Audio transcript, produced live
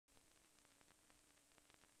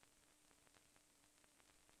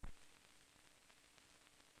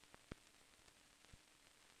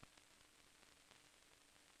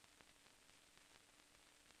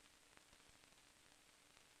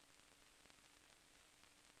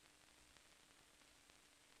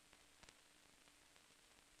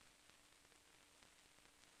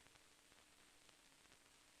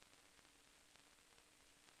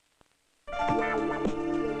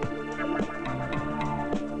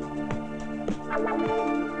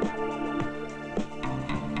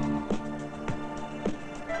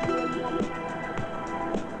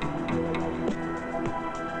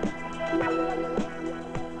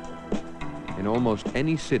almost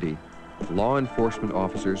any city, law enforcement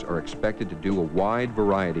officers are expected to do a wide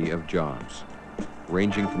variety of jobs,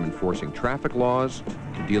 ranging from enforcing traffic laws,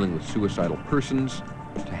 to dealing with suicidal persons,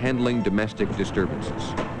 to handling domestic disturbances.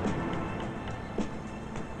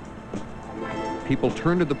 People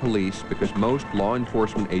turn to the police because most law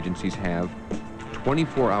enforcement agencies have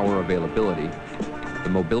 24-hour availability, the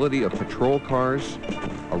mobility of patrol cars,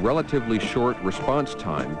 a relatively short response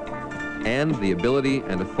time, and the ability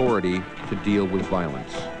and authority to deal with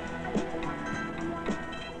violence.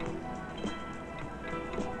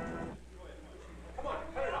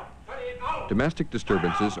 Domestic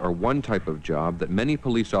disturbances are one type of job that many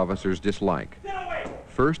police officers dislike.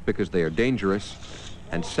 First, because they are dangerous,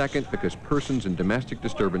 and second, because persons in domestic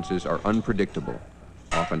disturbances are unpredictable,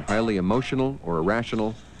 often highly emotional or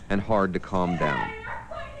irrational, and hard to calm down.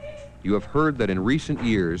 You have heard that in recent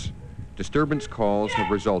years, disturbance calls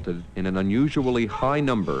have resulted in an unusually high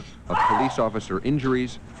number of police officer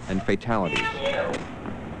injuries and fatalities.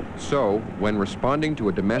 So, when responding to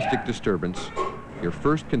a domestic disturbance, your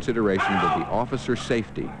first consideration will be officer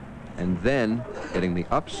safety, and then getting the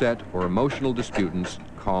upset or emotional disputants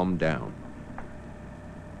calmed down.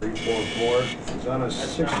 344 is on a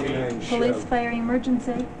 69 Police fire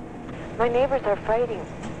emergency. My neighbors are fighting.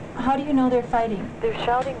 How do you know they're fighting? They're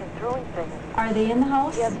shouting and throwing things. Are they in the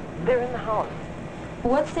house? Yes, they're in the house.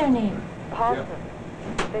 What's their name? Paulson.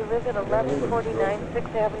 They live at 1149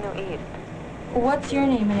 6th Avenue East. What's your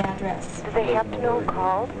name and address? Do they have to know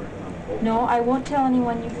calls? No, I won't tell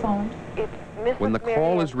anyone you phoned. It's Mrs. When the call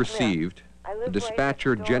Marianne is received, Smith. the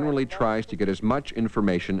dispatcher generally tries to get as much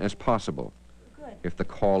information as possible. If the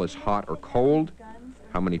call is hot or cold,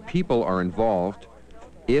 how many people are involved,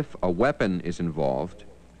 if a weapon is involved,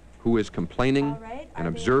 who is complaining, an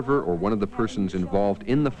observer or one of the persons involved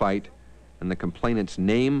in the fight, and the complainant's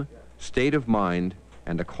name, state of mind,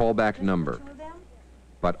 and a callback number.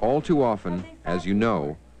 But all too often, as you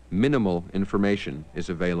know, minimal information is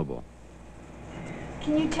available.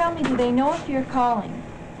 Can you tell me, do they know if you're calling?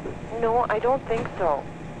 No, I don't think so.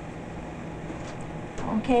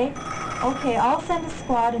 Okay. Okay, I'll send a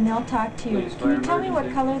squad and they'll talk to you. Can you tell me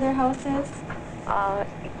what color their house is?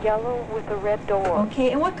 Yellow with a red door. Okay,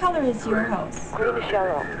 and what color is your house? Greenish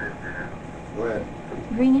yellow. Go ahead.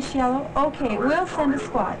 Greenish yellow? Okay, we'll send a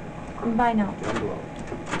squad. Bye now.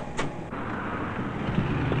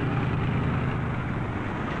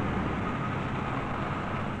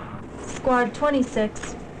 Squad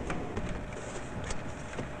 26.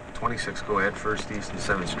 26, go ahead, 1st East and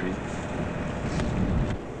 7th Street.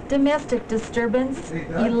 Domestic disturbance,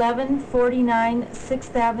 1149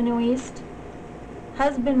 6th Avenue East.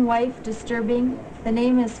 Husband, wife disturbing. The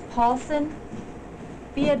name is Paulson.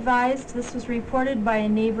 Be advised, this was reported by a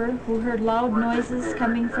neighbor who heard loud noises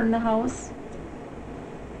coming from the house.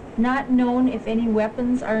 Not known if any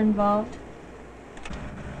weapons are involved.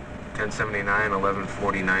 1079,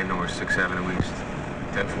 1149 North 6th Avenue East.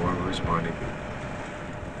 10-4, we're responding.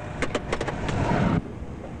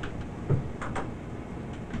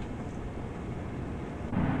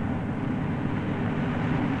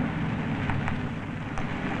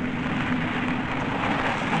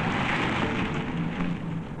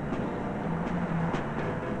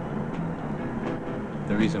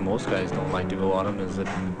 The reason most guys don't like to go on them is that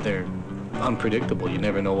they're unpredictable. You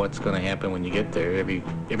never know what's going to happen when you get there.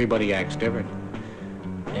 Everybody acts different.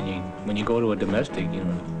 And when you go to a domestic,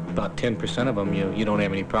 about 10% of them you don't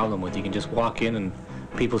have any problem with. You can just walk in and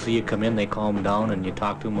people see you come in, they calm down and you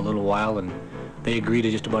talk to them a little while and they agree to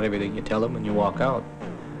just about everything you tell them and you walk out.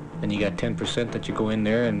 Then you got 10% that you go in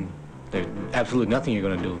there and there's absolutely nothing you're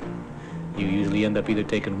going to do. You usually end up either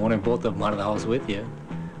taking one or both of them out of the house with you.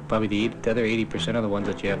 Probably the other 80% are the ones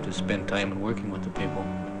that you have to spend time in working with the people.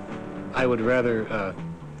 I would rather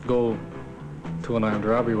go to an armed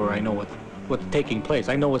robbery where I know what's taking place.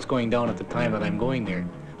 I know what's going down at the time that I'm going there,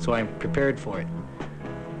 so I'm prepared for it.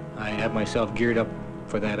 I have myself geared up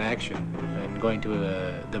for that action. And going to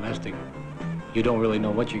a domestic, you don't really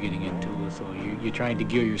know what you're getting into, so you're trying to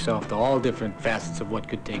gear yourself to all different facets of what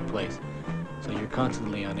could take place. So you're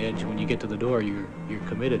constantly on edge. When you get to the door, you're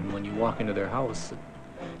committed, and when you walk into their house,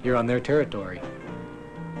 you're on their territory.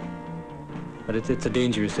 But it's a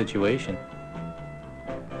dangerous situation.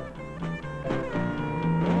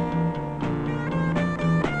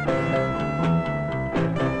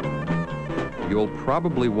 You'll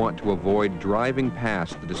probably want to avoid driving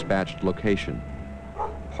past the dispatched location.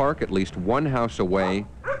 Park at least one house away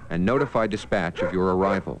and notify dispatch of your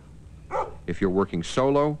arrival. If you're working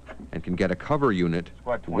solo and can get a cover unit,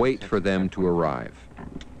 wait for them to arrive.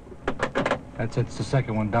 It's the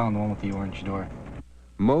second one down, the one with the orange door.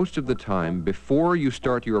 Most of the time, before you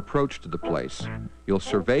start your approach to the place, you'll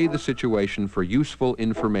survey the situation for useful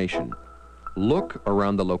information. Look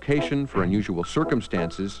around the location for unusual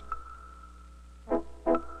circumstances,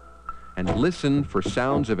 and listen for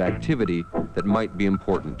sounds of activity that might be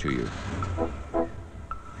important to you.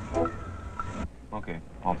 Okay,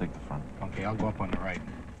 I'll take the front. Okay, I'll go up on the right.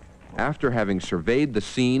 After having surveyed the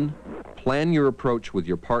scene, plan your approach with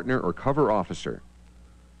your partner or cover officer.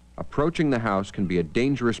 Approaching the house can be a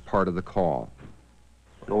dangerous part of the call.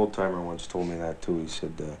 An old-timer once told me that, too. He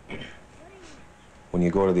said, when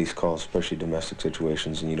you go to these calls, especially domestic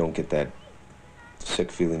situations, and you don't get that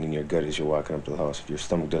sick feeling in your gut as you're walking up to the house, if your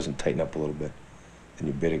stomach doesn't tighten up a little bit, then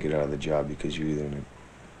you better get out of the job, because you're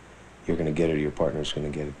going to get it, or your partner's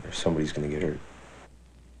going to get it, or somebody's going to get hurt.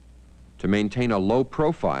 To maintain a low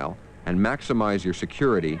profile and maximize your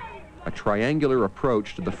security, a triangular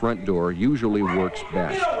approach to the front door usually works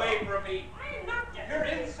best. Get away from me! I'm not You're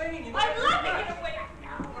insane! I'd love to get away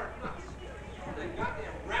from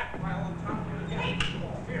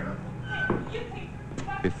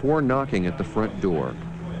you! Before knocking at the front door,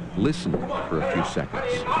 listen for a few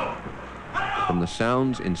seconds. From the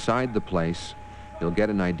sounds inside the place, you'll get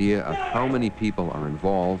an idea of how many people are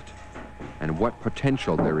involved and what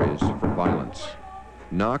potential there is for violence.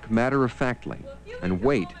 Knock matter-of-factly and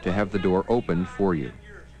wait to have the door opened for you.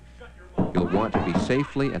 You'll want to be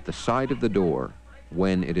safely at the side of the door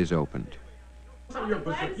when it is opened.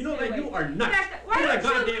 You know that you are nuts. Look at that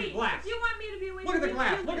goddamn glass. You want me to be with you? Look at the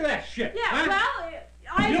glass. Look at that shit. Yeah, huh? Well,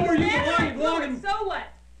 I you know where you belong. So what?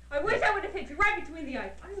 I wish I would have hit you right between the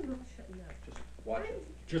eyes. I'm not shutting up. Just watch it.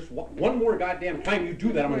 Just one more goddamn time you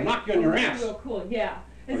do that, I'm gonna knock you on your ass. Real cool, yeah.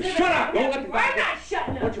 Shut up! Don't let the guy. I'm not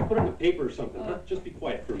shutting up. Why don't you put it in the paper or something, huh? Just be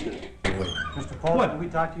quiet for a minute. Mr. Paul, can we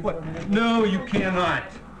talk to you for a minute? No, you cannot.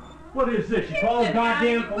 What is this? You call the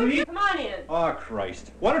goddamn police? Come on in. Oh,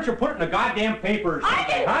 Christ. Why don't you put it in the goddamn paper or something, I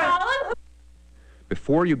didn't call him.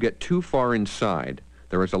 Before you get too far inside,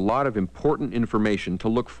 there is a lot of important information to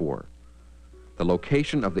look for. The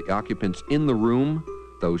location of the occupants in the room,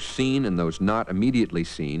 those seen and those not immediately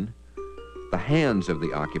seen, the hands of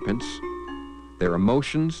the occupants, their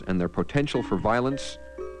emotions and their potential for violence,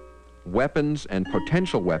 weapons and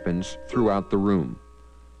potential weapons throughout the room.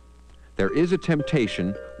 There is a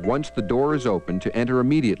temptation, once the door is open, to enter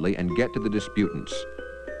immediately and get to the disputants.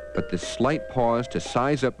 But this slight pause to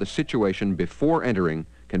size up the situation before entering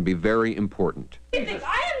can be very important. I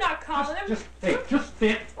am not calling him. Just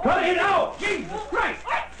stand. Cut it out! Jesus Christ!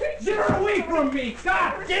 Get her away from me!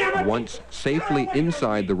 God damn it! Once safely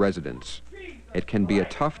inside the residence, it can be a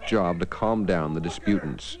tough job to calm down the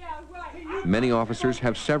disputants. Many officers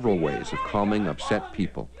have several ways of calming upset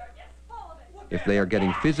people. If they are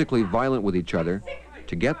getting physically violent with each other,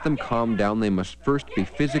 to get them calmed down, they must first be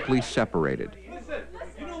physically separated.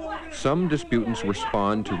 Some disputants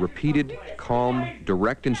respond to repeated, calm,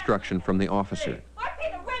 direct instruction from the officer.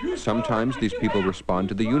 Sometimes these people respond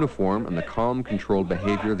to the uniform and the calm, controlled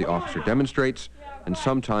behavior the officer demonstrates, and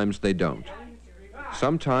sometimes they don't.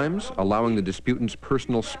 Sometimes allowing the disputants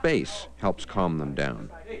personal space helps calm them down.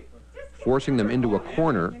 Forcing them into a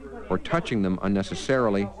corner or touching them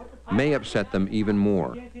unnecessarily may upset them even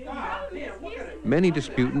more. Many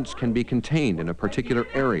disputants can be contained in a particular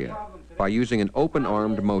area by using an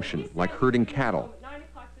open-armed motion, like herding cattle.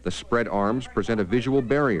 The spread arms present a visual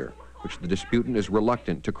barrier, which the disputant is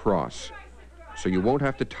reluctant to cross, so you won't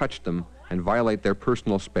have to touch them and violate their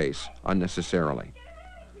personal space unnecessarily.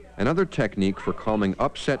 Another technique for calming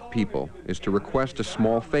upset people is to request a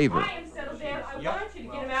small favor.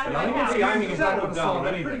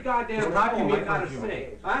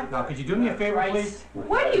 Now, could you do me a favor, please?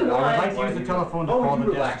 What do you want? I'd like to use the telephone to call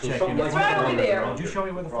the desk check in. It's right over there. Would you show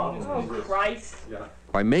me where the phone is, please? Oh, Christ.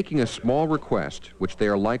 By making a small request, which they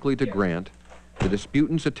are likely to grant, the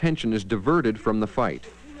disputant's attention is diverted from the fight,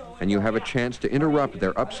 and you have a chance to interrupt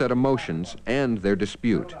their upset emotions and their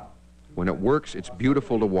dispute. When it works, it's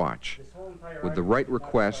beautiful to watch. With the right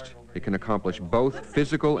request, it can accomplish both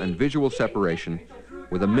physical and visual separation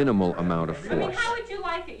with a minimal amount of I mean, force. how would you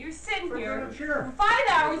like it? You're sitting here for 5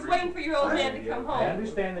 hours waiting for your old man to come I home.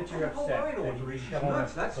 understand that you're upset that you reached home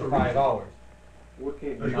for 5 hours.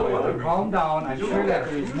 Calm down. I'm sure that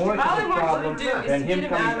there is more to All the I want problem you to do is than to him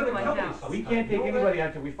get him out of my coming. house. We can't take anybody out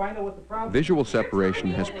until we find out what the problem is. Visual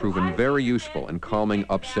separation has proven very useful in calming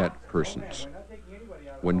upset persons.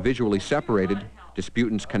 When visually separated,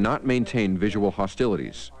 disputants cannot maintain visual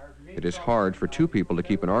hostilities. It is hard for two people to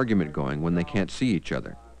keep an argument going when they can't see each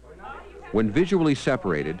other. When visually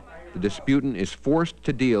separated, the disputant is forced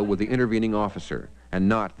to deal with the intervening officer and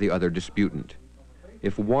not the other disputant.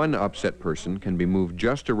 If one upset person can be moved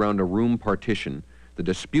just around a room partition, the The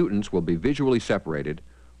disputants will be visually separated,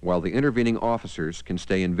 while the intervening officers can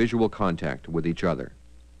stay in visual contact with each other.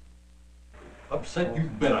 Upset? You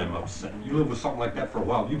bet I'm upset. You live with something like that for a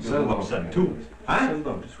while. You'd be a little upset too. Huh? Settle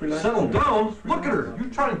down. Just relax. Settle down? Look at her. You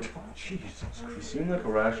trying to... Jesus Christ. You seem like a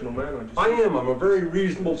rational man. I am. I'm a very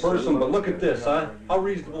reasonable person, but look at this, huh? How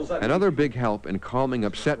reasonable is that? Another big help in calming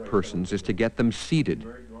upset persons is to get them seated.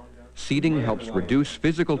 Seating helps reduce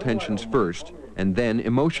physical tensions first, and then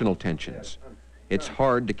emotional tensions. It's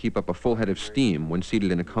hard to keep up a full head of steam when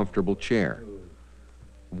seated in a comfortable chair.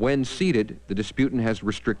 When seated, the disputant has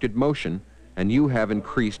restricted motion, and you have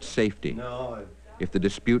increased safety. If the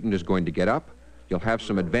disputant is going to get up, you'll have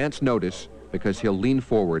some advance notice because he'll lean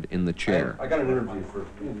forward in the chair. I got an interview for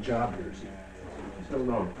a job here. Settle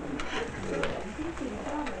down.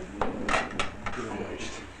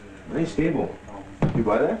 Nice table. You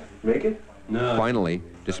buy that? Make it? No. Finally,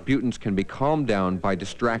 disputants can be calmed down by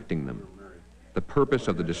distracting them. The purpose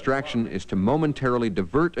of the distraction is to momentarily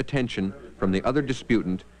divert attention from the other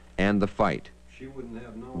disputant and the fight.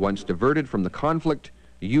 Once diverted from the conflict,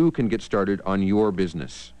 you can get started on your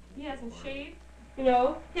business. He hasn't shaved, you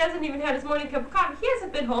know. He hasn't even had his morning cup of coffee. He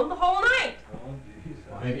hasn't been home the whole night.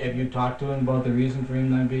 Have you talked to him about the reason for him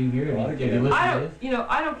not being here? Have you listened to this?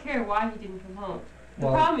 I don't care why he didn't come home. The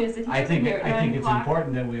Well, problem is that he came here at 9 I think it's o'clock.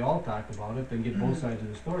 important that we all talk about it and get both sides of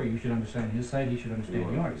the story. You should understand his side, he should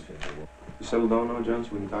understand yours. You settle down now, John, so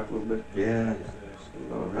we can talk a little bit? Yeah.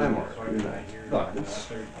 I'm all right.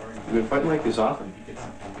 You've been fighting like this often?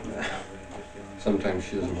 Sometimes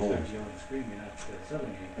she isn't home. I don't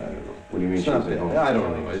know. What do you mean It's she's not at home? I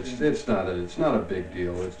don't know. It's not a big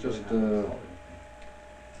deal. It's just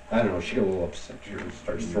I don't know. She got a little upset. She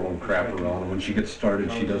starts throwing crap around. When she gets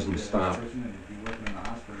started, she doesn't stop.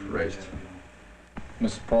 Christ.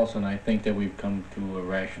 Mrs. Paulson, I think that we've come to a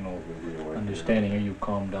rational understanding here. You've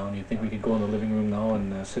calmed down. You think we could go in the living room now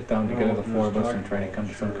and sit down together, the four of us, and try to come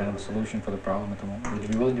to some kind of a solution for the problem at the moment? Would you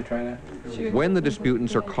be willing to try that? Sure. When the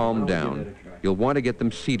disputants are calmed down, you'll want to get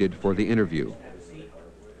them seated for the interview.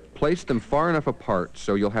 Place them far enough apart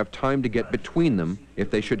so you'll have time to get between them if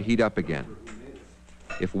they should heat up again.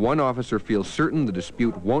 If one officer feels certain the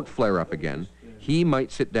dispute won't flare up again, he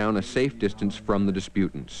might sit down a safe distance from the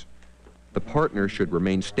disputants. The partner should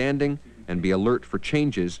remain standing and be alert for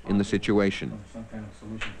changes in the situation. Some kind of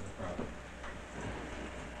solution for the problem.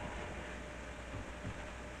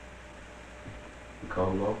 You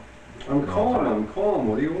calm now? I'm calm.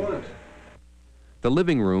 What do you want? The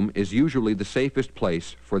living room is usually the safest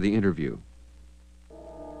place for the interview.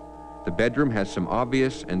 The bedroom has some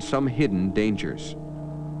obvious and some hidden dangers.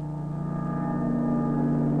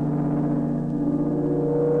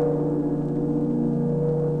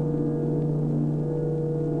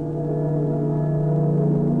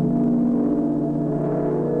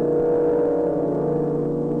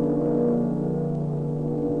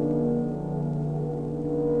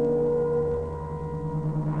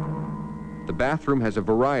 The bathroom has a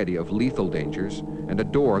variety of lethal dangers and a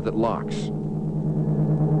door that locks.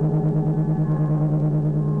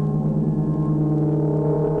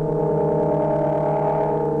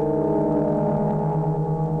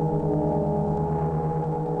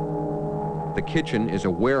 The kitchen is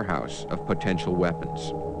a warehouse of potential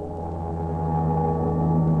weapons.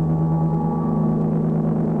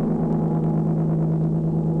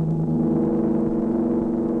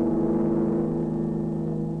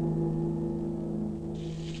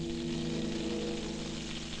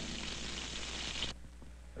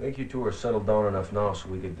 I think you two are settled down enough now so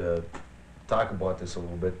we could talk about this a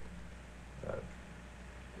little bit.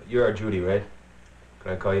 You're our Judy, right?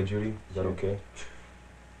 Can I call you Judy? Is that okay?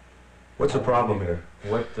 What's the problem here?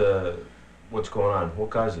 What's going on? What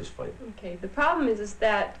caused this fight? Okay, the problem is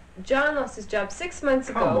that John lost his job 6 months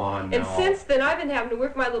ago. Come on and now. since then I've been having to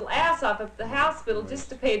work my little ass off at the hospital just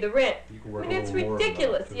to pay the rent. I mean, it's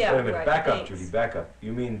ridiculous. Yeah, Wait a minute, right, back up, thanks. Judy, back up.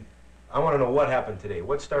 You mean, I want to know what happened today.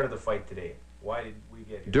 What started the fight today? Why did we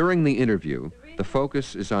get here? During the interview, the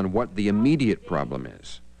focus is on what the immediate problem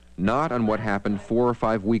is, not on what happened 4 or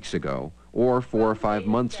 5 weeks ago or 4 or 5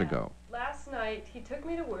 months ago. Last night he took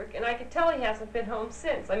me to work, and I could tell he hasn't been home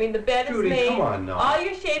since. I mean, the bed Judy, is made, come on now. all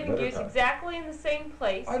your shaving Better gear's time. exactly in the same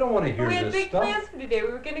place. I don't want to hear We had this big stuff. plans for today.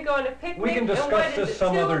 We were going to go on a picnic. We can and what discuss is this it,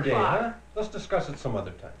 some 2 other day, o'clock? huh? Let's discuss it some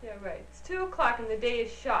other time. Yeah, right. It's 2 o'clock and the day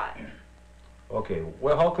is shot. Okay,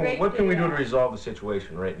 well, what can we do to resolve the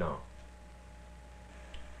situation right now?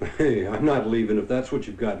 Hey, I'm not leaving if that's what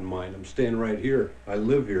you've got in mind. I'm staying right here. I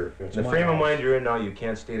live here. It's The my frame of house. mind you're in now, you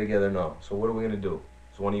can't stay together now. So what are we going to do?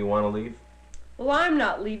 Does one of you want to leave? Well, I'm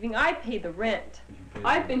not leaving. I pay the rent.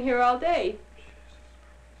 I've been here all day.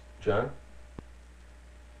 John?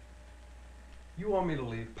 You want me to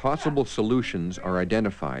leave? Possible solutions are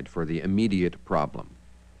identified for the immediate problem.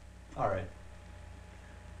 All right.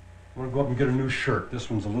 I'm gonna go up and get a new shirt. This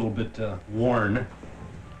one's a little bit worn.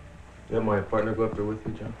 You have my partner go up there with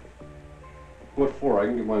you, John? What for? I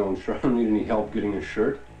can get my own shirt. I don't need any help getting a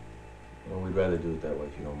shirt. Well, we'd rather do it that way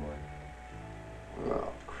if you don't mind. Oh,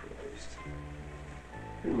 Christ.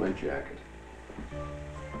 Here's my jacket.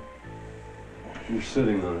 You're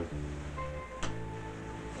sitting on it.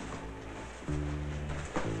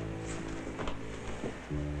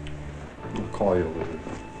 I'll call you later.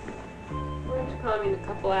 Why don't you call me in a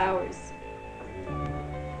couple hours?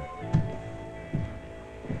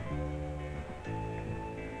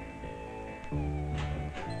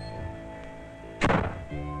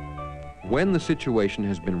 When the situation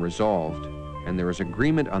has been resolved and there is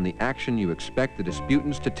agreement on the action you expect the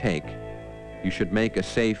disputants to take, you should make a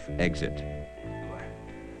safe exit.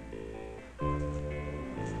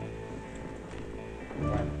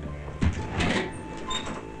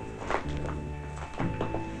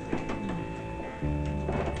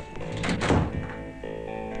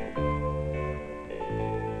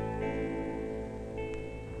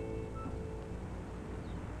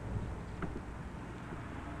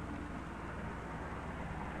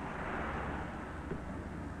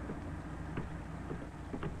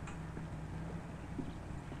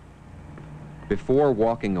 Before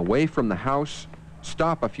walking away from the house,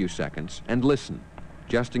 stop a few seconds and listen,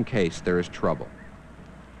 just in case there is trouble.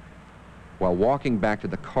 While walking back to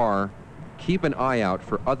the car, keep an eye out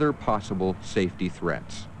for other possible safety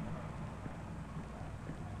threats.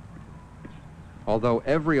 Although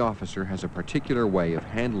every officer has a particular way of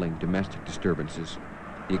handling domestic disturbances,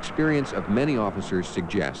 the experience of many officers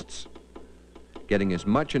suggests getting as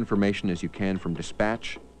much information as you can from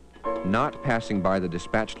dispatch, not passing by the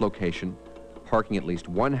dispatched location, parking at least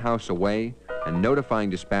one house away, and notifying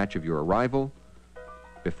dispatch of your arrival.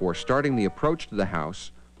 Before starting the approach to the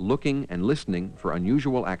house, looking and listening for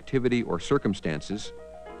unusual activity or circumstances.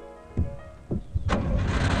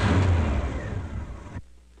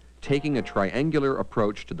 Taking a triangular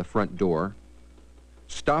approach to the front door.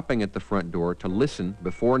 Stopping at the front door to listen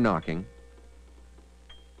before knocking.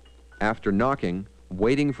 After knocking,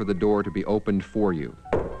 waiting for the door to be opened for you.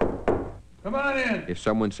 Come on in. If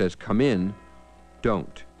someone says, "Come in,"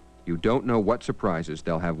 don't. You don't know what surprises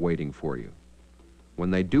they'll have waiting for you.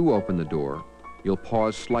 When they do open the door, you'll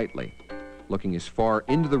pause slightly, looking as far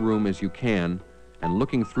into the room as you can and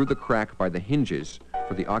looking through the crack by the hinges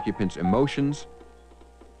for the occupants' emotions,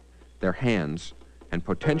 their hands, and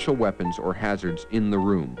potential weapons or hazards in the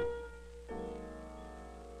room.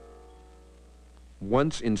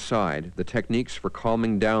 Once inside, the techniques for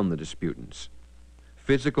calming down the disputants.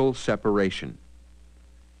 Physical separation.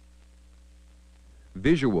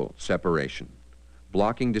 Visual separation,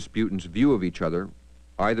 blocking disputants' view of each other,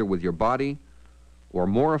 either with your body or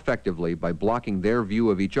more effectively by blocking their view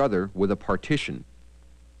of each other with a partition,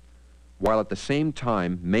 while at the same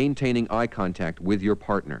time maintaining eye contact with your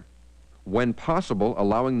partner. When possible,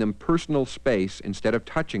 allowing them personal space instead of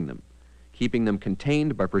touching them, keeping them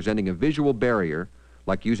contained by presenting a visual barrier,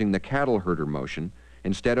 like using the cattle herder motion,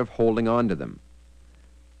 instead of holding on to them.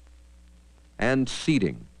 And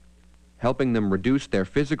seating, helping them reduce their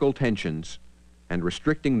physical tensions and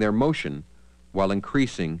restricting their motion while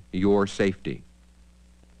increasing your safety.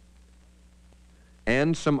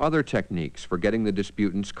 And some other techniques for getting the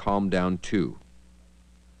disputants calmed down too.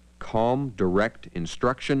 Calm, direct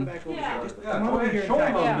instruction. Come over here. Show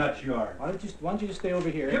him how nuts you are. Why don't you just stay over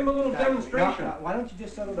here? Give him a little demonstration. Why don't you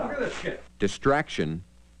just settle down? Look at this shit. Distraction.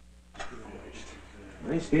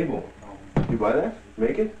 Nice table. You buy that?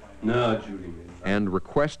 Make it? No, Judy made it. And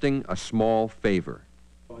requesting a small favor.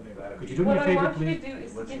 Could you do me a favor,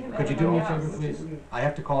 please? Could you do me a favor, please? I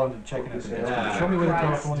have to call him to check in at the desk. Show me where the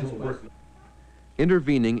telephone is.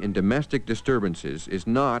 Intervening in domestic disturbances is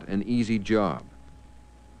not an easy job.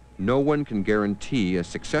 No one can guarantee a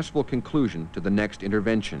successful conclusion to the next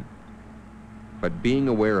intervention. But being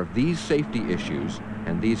aware of these safety issues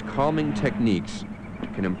and these calming techniques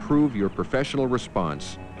can improve your professional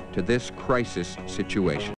response to this crisis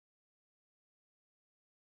situation.